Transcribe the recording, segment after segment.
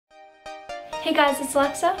Hey guys, it's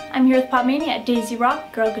Alexa. I'm here with Popmania at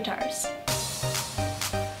DaisyRock Girl Guitars.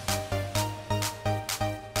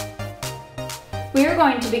 We are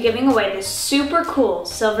going to be giving away this super cool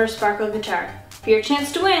silver sparkle guitar. For your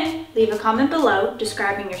chance to win, leave a comment below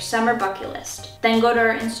describing your summer bucket list. Then go to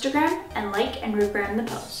our Instagram and like and regram the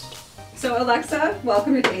post. So Alexa,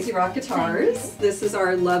 welcome to DaisyRock Guitars. This is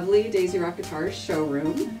our lovely DaisyRock Guitars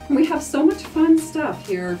showroom. We have so much fun stuff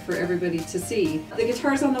here for everybody to see. The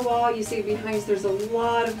guitars on the wall you see behind us, there's a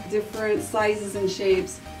lot of different sizes and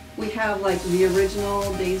shapes. We have like the original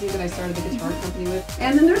Daisy that I started the guitar company with.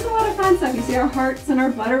 And then there's a lot of fun stuff. You see our hearts and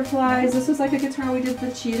our butterflies. This was like a guitar we did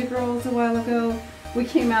the Cheetah Girls a while ago. We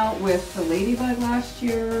came out with the Ladybug last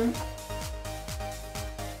year.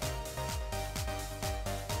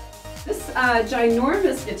 This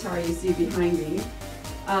ginormous guitar you see behind me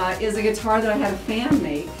is a guitar that I had a fan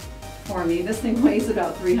make for me. This thing weighs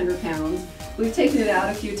about 300 pounds. We've taken it out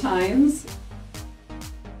a few times.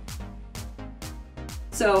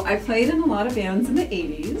 So I played in a lot of bands in the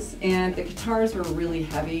 80s, and the guitars were really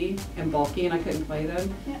heavy and bulky and I couldn't play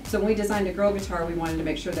them. Yeah. So when we designed a girl guitar, we wanted to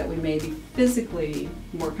make sure that we made it physically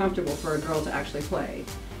more comfortable for a girl to actually play.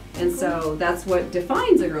 And so that's what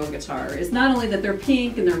defines a girl guitar, is not only that they're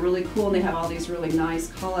pink and they're really cool and they have all these really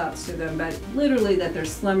nice call outs to them, but literally that they're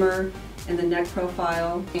slimmer in the neck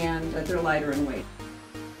profile and that they're lighter in weight.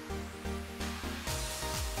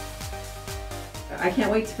 I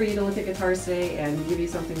can't wait for you to look at guitars today and give you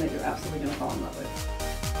something that you're absolutely going to fall in love with.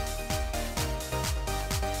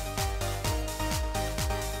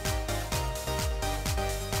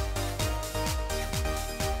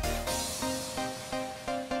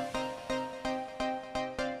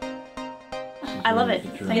 I love it.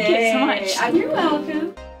 Thank you so much. You're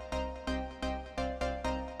welcome.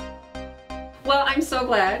 Well, I'm so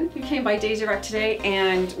glad you came by DaisyRock today,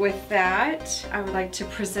 and with that, I would like to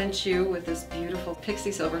present you with this beautiful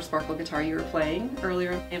Pixie Silver Sparkle guitar you were playing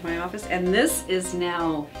earlier in my office, and this is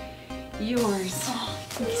now yours. Oh,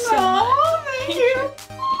 thank you so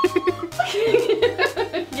much.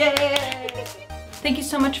 Thank you. Yay! Thank you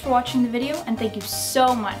so much for watching the video, and thank you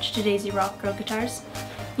so much to DaisyRock Girl Guitars.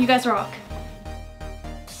 You guys rock.